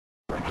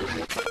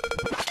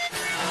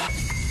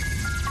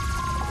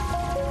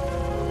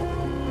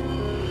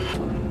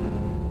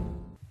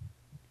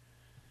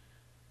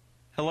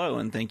Hello,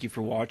 and thank you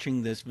for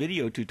watching this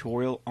video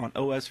tutorial on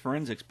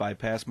OSForensics by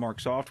Passmark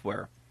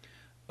Software.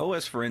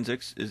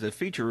 OSForensics is a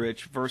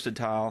feature-rich,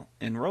 versatile,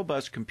 and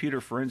robust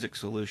computer forensic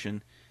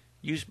solution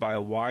used by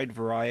a wide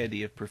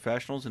variety of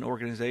professionals and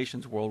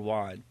organizations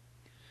worldwide.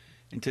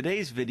 In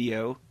today's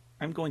video,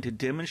 I'm going to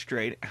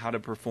demonstrate how to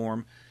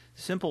perform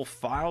simple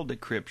file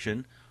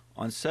decryption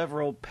on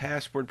several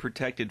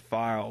password-protected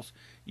files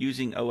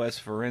using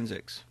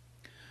OSForensics.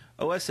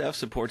 OSF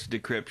supports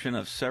decryption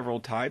of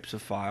several types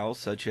of files,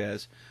 such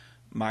as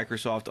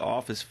Microsoft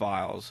Office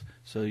files,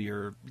 so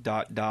your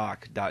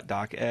 .doc,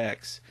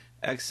 .docx,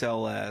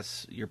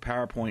 XLS, your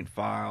PowerPoint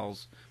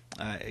files,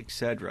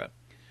 etc.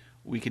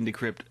 We can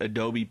decrypt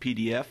Adobe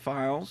PDF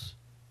files,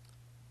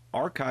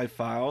 archive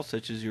files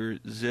such as your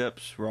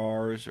zips,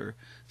 RARs, or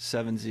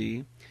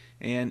 7z,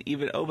 and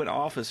even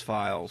OpenOffice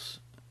files,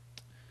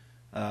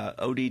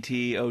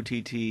 ODT,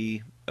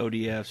 OTT,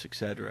 ODFs,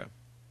 etc.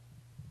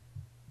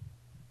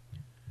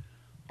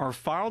 Our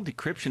file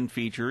decryption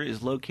feature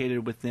is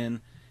located within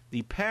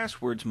the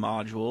Passwords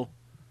module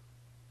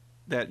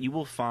that you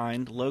will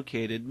find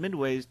located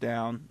midways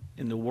down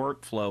in the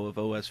workflow of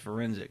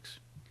OSForensics.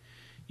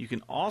 You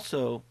can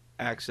also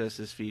access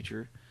this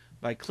feature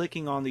by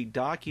clicking on the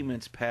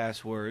Documents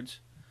Passwords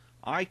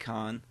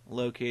icon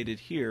located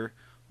here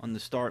on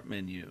the Start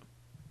menu.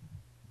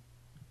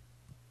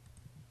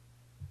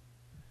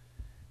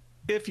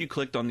 If you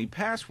clicked on the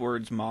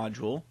Passwords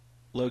module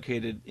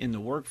located in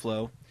the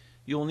workflow,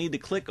 you'll need to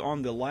click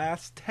on the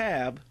last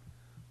tab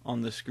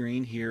on the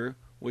screen here,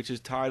 which is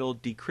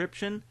titled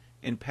Decryption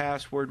and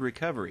Password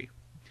Recovery.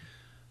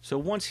 So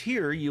once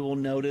here, you will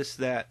notice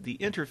that the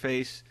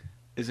interface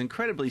is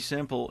incredibly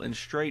simple and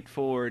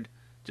straightforward,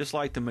 just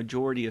like the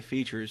majority of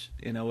features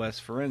in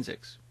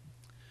OSForensics.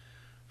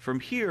 From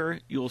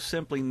here, you'll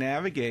simply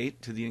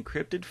navigate to the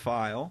encrypted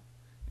file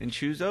and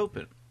choose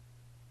Open.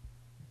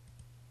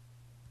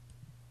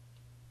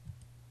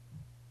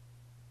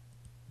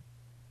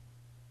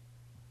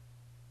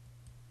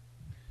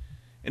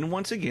 And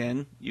once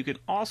again, you can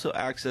also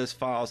access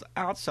files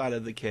outside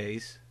of the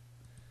case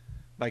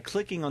by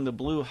clicking on the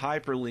blue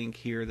hyperlink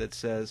here that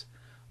says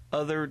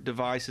Other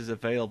Devices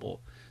Available.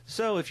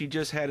 So if you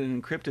just had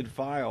an encrypted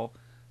file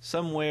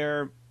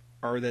somewhere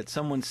or that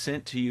someone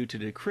sent to you to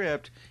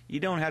decrypt,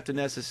 you don't have to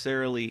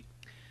necessarily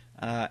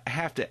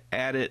have to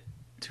add it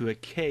to a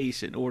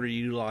case in order to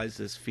utilize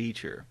this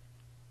feature.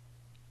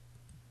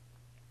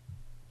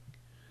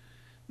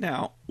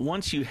 Now,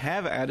 once you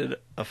have added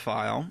a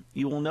file,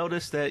 you will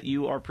notice that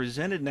you are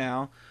presented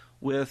now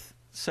with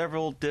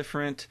several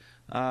different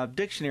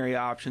dictionary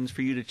options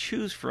for you to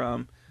choose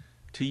from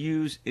to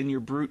use in your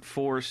brute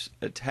force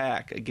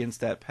attack against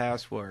that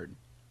password.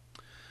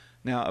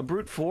 Now, a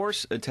brute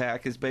force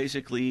attack is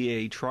basically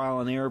a trial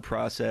and error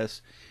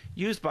process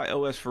used by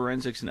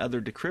OSForensics and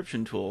other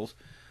decryption tools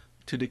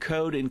to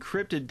decode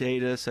encrypted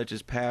data such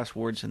as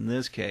passwords in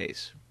this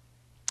case.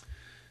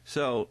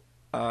 So,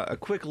 a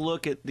quick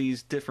look at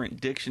these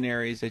different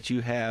dictionaries that you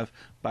have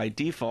by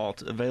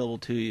default available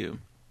to you.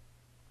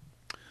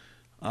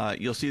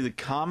 You'll see the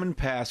common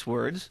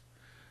passwords,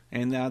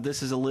 and now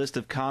this is a list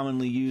of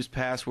commonly used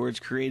passwords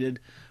created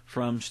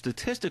from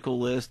statistical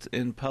lists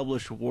and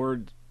published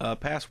word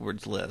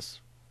passwords lists.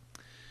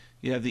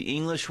 You have the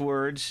English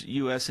words,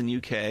 US and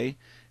UK,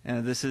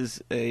 and this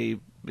is a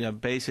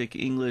basic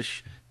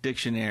English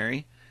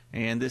dictionary,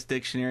 and this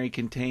dictionary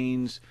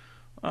contains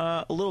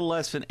a little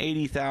less than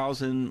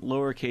 80,000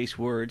 lowercase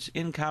words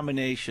in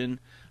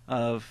combination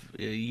of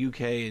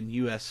UK and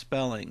US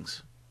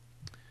spellings.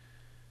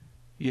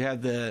 You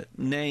have the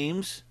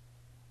names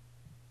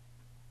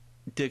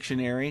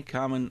dictionary,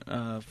 common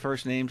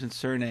first names and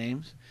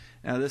surnames.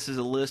 Now this is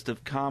a list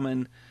of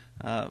common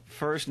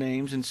first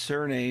names and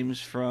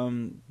surnames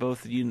from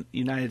both the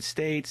United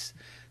States,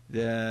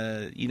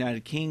 the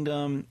United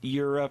Kingdom,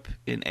 Europe,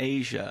 and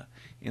Asia.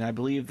 And I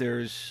believe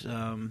there's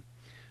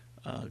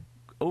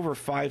over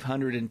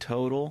 500 in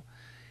total.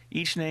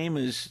 Each name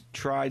is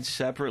tried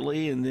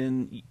separately, and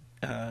then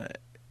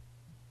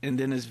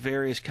has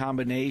various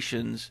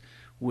combinations,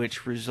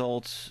 which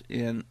results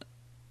in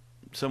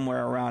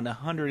somewhere around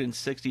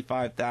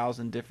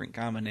 165,000 different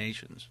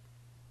combinations.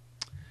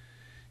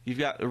 You've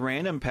got the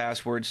random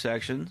password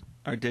section,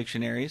 or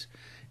dictionaries,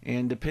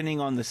 and depending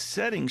on the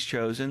settings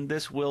chosen,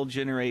 this will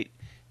generate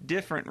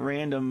different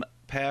random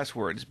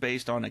passwords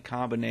based on a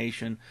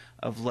combination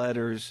of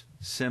letters,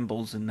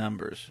 symbols, and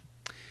numbers.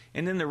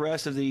 And then the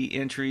rest of the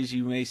entries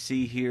you may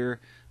see here,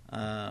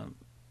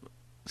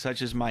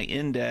 such as my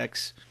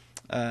index,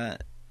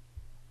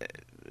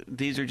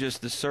 these are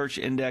just the search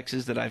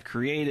indexes that I've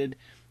created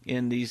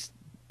in these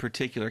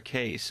particular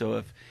case.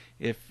 So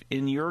if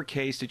in your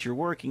case that you're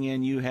working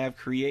in, you have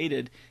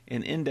created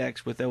an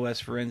index with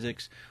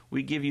OSForensics,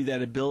 we give you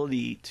that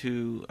ability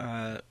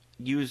to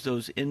use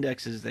those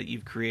indexes that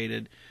you've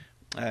created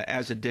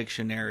as a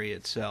dictionary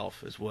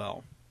itself as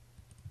well.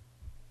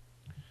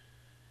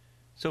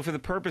 So for the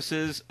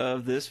purposes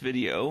of this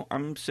video,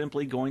 I'm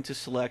simply going to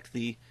select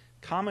the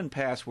common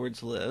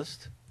passwords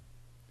list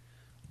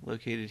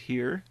located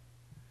here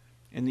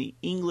and the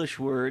English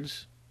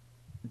words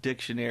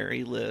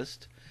dictionary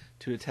list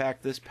to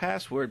attack this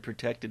password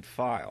protected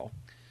file,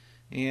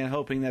 and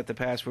hoping that the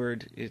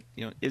password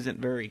isn't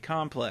very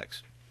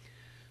complex.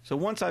 So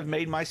once I've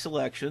made my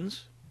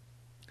selections,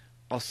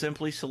 I'll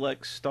simply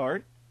select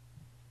Start,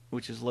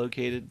 which is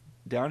located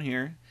down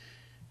here,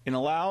 and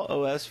allow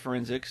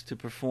OSForensics to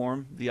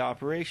perform the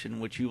operation,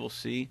 which you will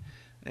see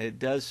it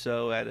does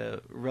so at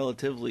a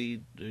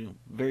relatively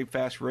very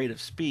fast rate of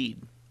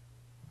speed.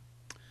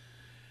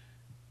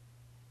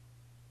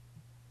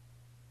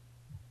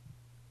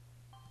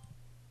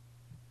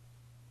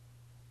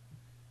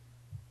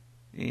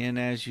 And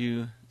as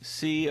you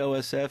see,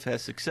 OSF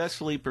has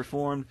successfully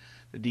performed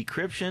the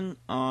decryption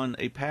on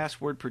a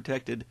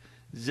password-protected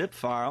zip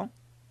file,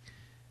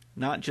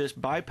 not just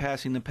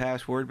bypassing the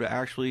password, but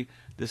actually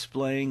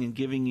displaying and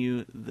giving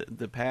you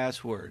the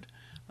password,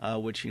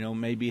 which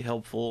may be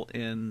helpful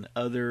in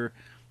other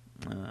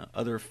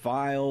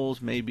files,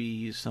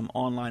 maybe some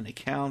online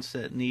accounts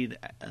that need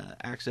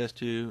access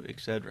to,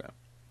 etc.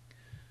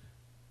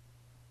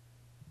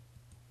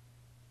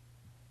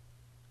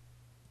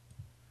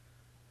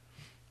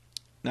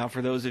 Now,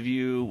 for those of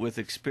you with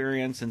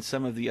experience in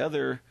some of the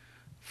other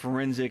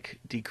forensic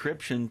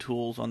decryption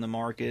tools on the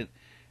market,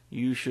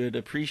 you should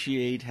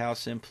appreciate how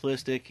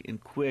simplistic and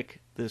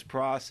quick this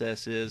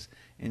process is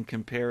in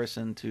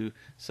comparison to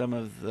some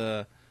of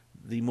the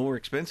more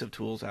expensive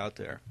tools out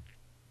there.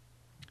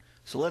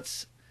 So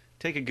let's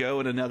take a go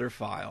at another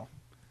file.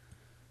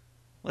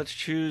 Let's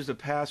choose a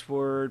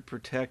password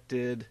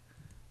protected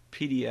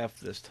PDF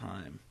this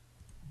time.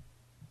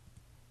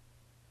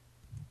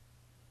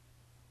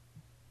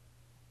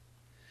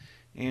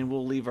 And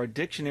we'll leave our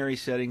dictionary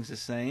settings the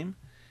same.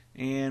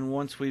 And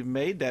once we've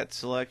made that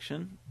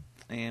selection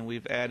and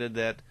we've added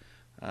that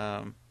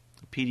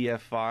PDF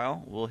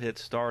file, we'll hit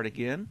Start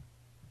again.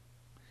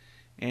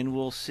 And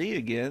we'll see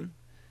again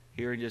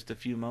here in just a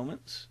few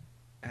moments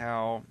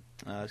how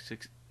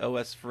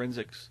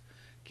OSForensics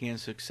can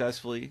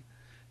successfully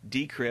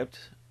decrypt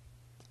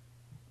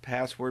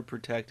password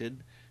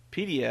protected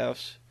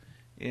PDFs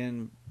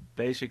in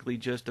basically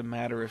just a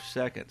matter of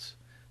seconds.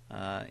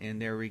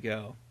 And there we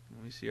go.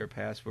 Let me see our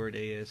password,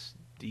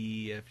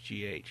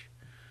 ASDFGH.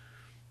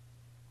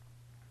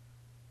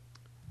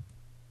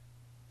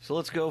 So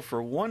let's go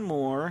for one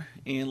more,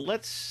 and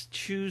let's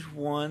choose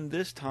one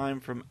this time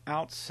from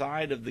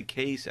outside of the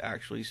case,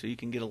 actually, so you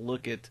can get a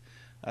look at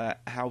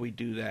how we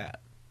do that.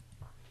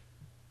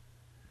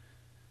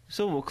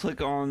 So we'll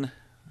click on,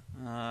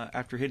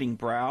 after hitting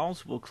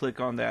Browse, we'll click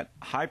on that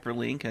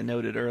hyperlink I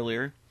noted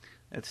earlier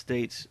that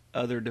states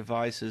other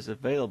devices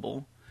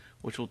available,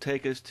 which will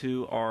take us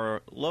to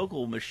our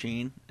local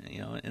machine,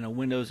 in a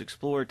Windows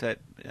Explorer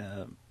type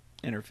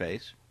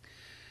interface.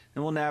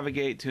 And we'll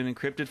navigate to an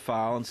encrypted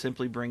file and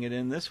simply bring it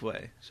in this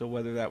way. So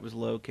whether that was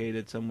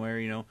located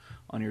somewhere,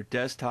 on your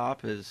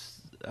desktop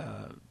as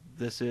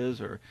this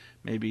is, or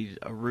maybe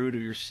a root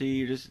of your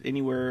C, or just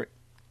anywhere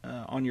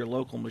on your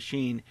local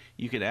machine,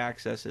 you can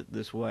access it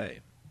this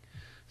way.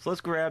 So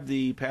let's grab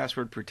the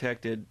password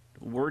protected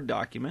Word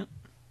document.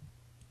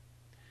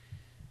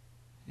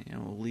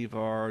 And we'll leave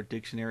our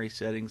dictionary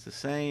settings the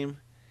same.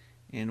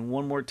 And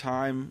one more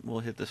time, we'll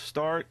hit the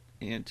Start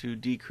and to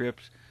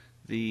decrypt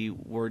the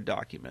Word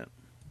document.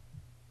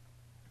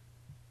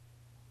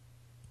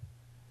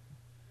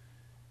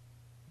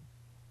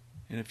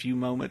 In a few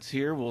moments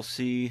here, we'll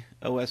see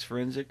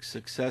OSForensics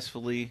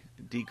successfully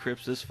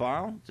decrypts this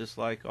file, just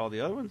like all the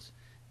other ones.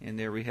 And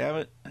there we have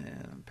it.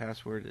 And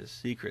password is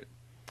secret.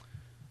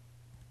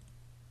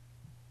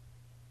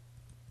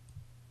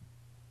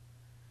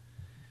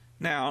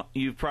 Now,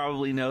 you've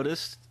probably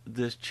noticed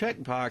this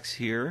checkbox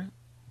here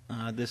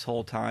this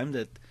whole time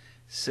that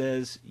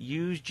says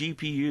Use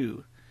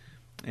GPU.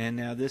 And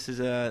now this is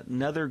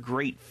another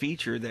great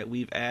feature that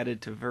we've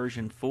added to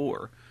version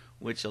 4,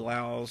 which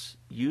allows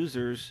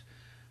users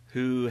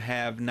who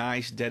have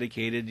nice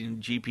dedicated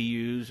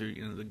GPUs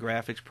or the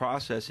graphics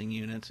processing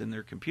units in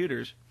their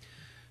computers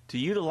to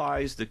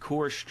utilize the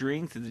core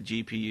strength of the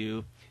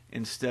GPU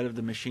instead of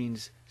the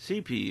machine's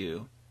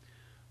CPU,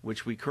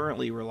 which we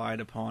currently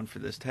relied upon for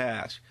this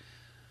task.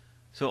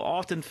 So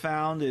often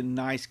found in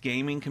nice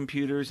gaming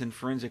computers and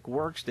forensic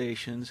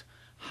workstations,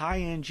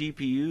 high-end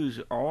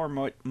GPUs are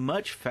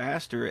much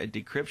faster at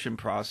decryption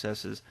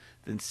processes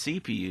than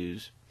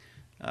CPUs,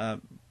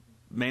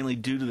 mainly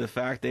due to the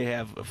fact they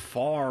have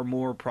far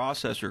more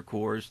processor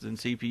cores than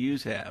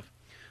CPUs have,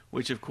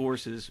 which of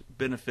course is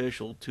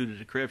beneficial to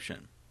the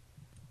decryption.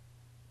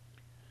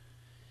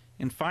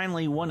 And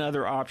finally, one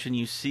other option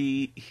you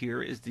see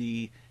here is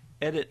the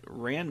Edit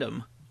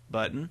Random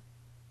button.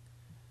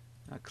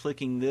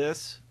 Clicking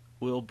this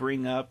will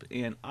bring up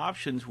an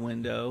options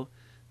window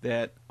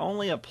that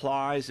only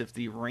applies if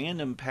the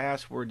random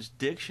passwords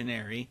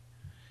dictionary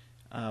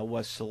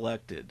was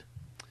selected.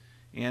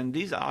 And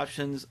these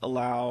options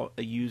allow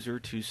a user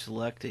to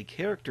select a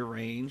character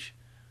range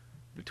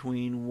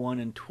between 1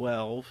 and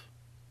 12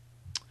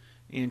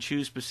 and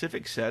choose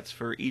specific sets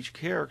for each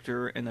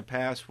character and the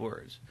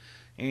passwords.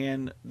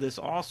 And this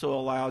also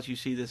allows you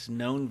see this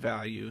known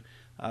value.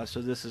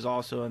 So this is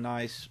also a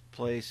nice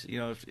place,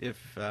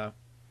 if a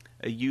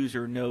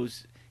user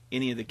knows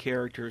any of the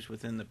characters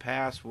within the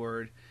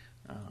password,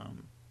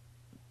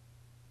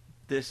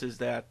 this is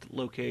that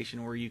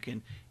location where you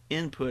can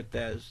input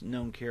those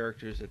known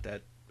characters at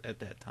that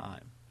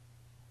time.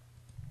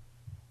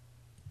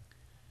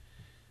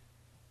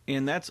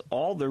 And that's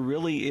all there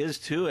really is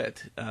to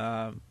it.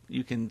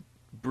 You can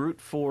brute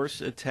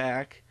force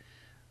attack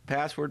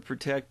password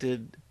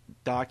protected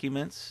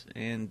documents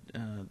and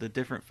the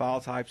different file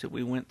types that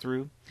we went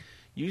through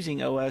using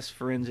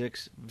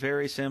OSForensics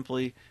very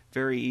simply,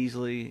 very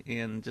easily,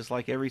 and just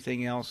like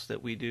everything else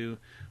that we do,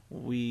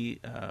 we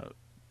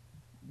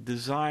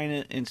design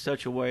it in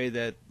such a way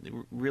that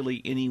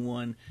really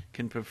anyone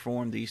can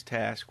perform these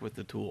tasks with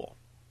the tool.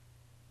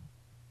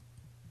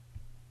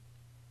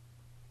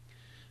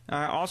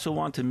 I also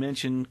want to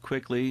mention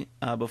quickly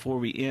before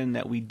we end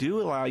that we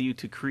do allow you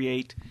to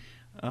create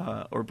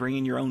or bring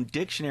in your own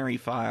dictionary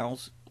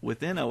files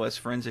within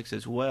OSForensics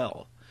as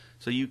well.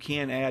 So you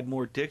can add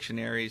more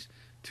dictionaries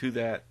to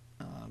that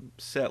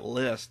set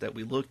list that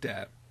we looked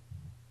at.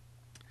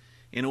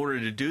 In order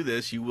to do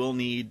this, you will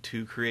need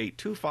to create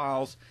 2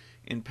 files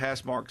in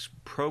Passmark's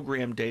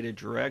program data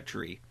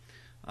directory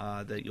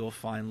that you'll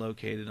find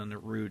located on the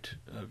root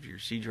of your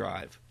C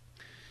drive.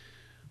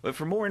 But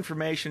for more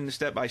information,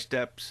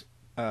 step-by-step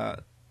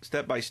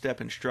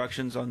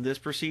instructions on this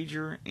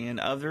procedure and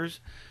others,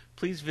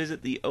 please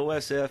visit the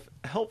OSF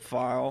help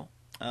file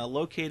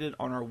located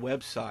on our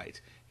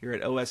website here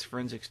at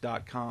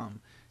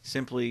OSForensics.com.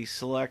 Simply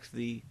select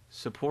the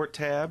Support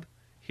tab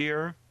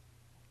here,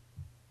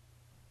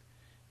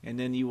 and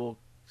then you will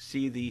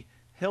see the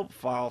Help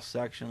File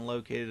section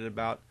located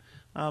about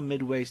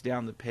midways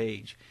down the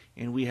page.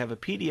 And we have a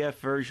PDF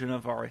version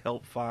of our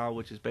help file,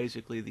 which is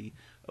basically the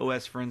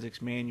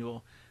OSForensics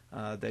manual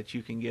that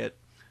you can get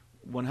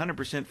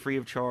 100% free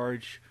of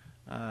charge,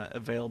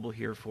 available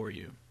here for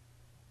you.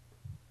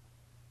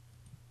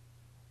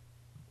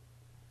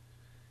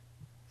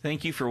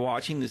 Thank you for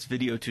watching this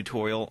video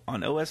tutorial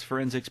on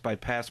OSForensics by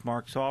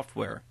Passmark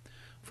Software.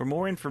 For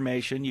more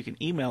information, you can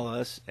email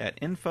us at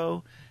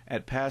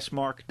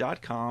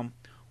info@passmark.com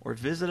or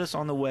visit us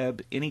on the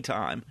web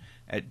anytime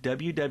at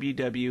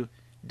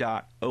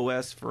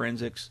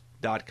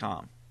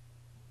www.osforensics.com.